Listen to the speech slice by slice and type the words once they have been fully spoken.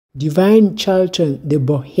Devynne Charlton, the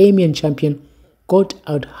Bohemian champion, got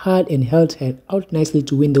out hard and held her out nicely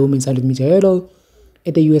to win the women's 100-meter hurdle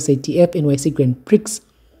at the USATF NYC Grand Prix,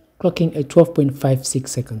 clocking at 12.56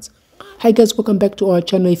 seconds. Hi guys, welcome back to our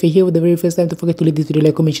channel. If you're here for the very first time, don't forget to leave this video,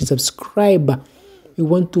 like, comment, and subscribe. We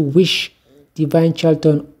want to wish Devynne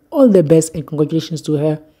Charlton all the best and congratulations to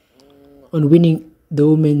her on winning the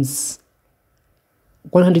women's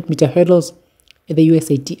 100-meter hurdles at the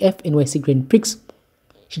USATF NYC Grand Prix.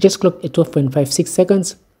 She just clocked at 12.56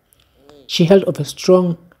 seconds. She held off a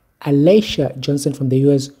strong Alicia Johnson from the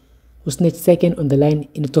US, who snatched second on the line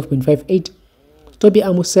in a 12.58. Toby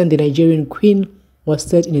Amusan, the Nigerian queen, was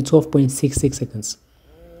third in a 12.66 seconds.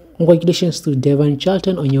 Congratulations to Devynne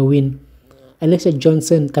Charlton on your win. Alicia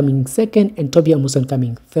Johnson coming second and Toby Amusan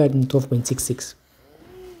coming third in 12.66.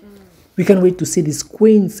 We can't wait to see these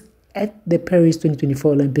queens at the Paris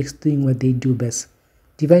 2024 Olympics doing what they do best.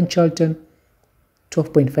 Devynne Charlton,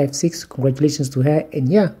 12.56. Congratulations to her. And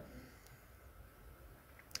yeah,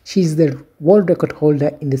 she's the world record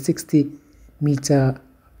holder in the 60-meter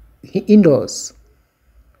indoors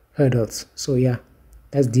hurdles. So yeah,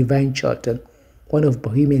 that's Devynne Charlton, one of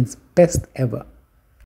Bohemian's best ever.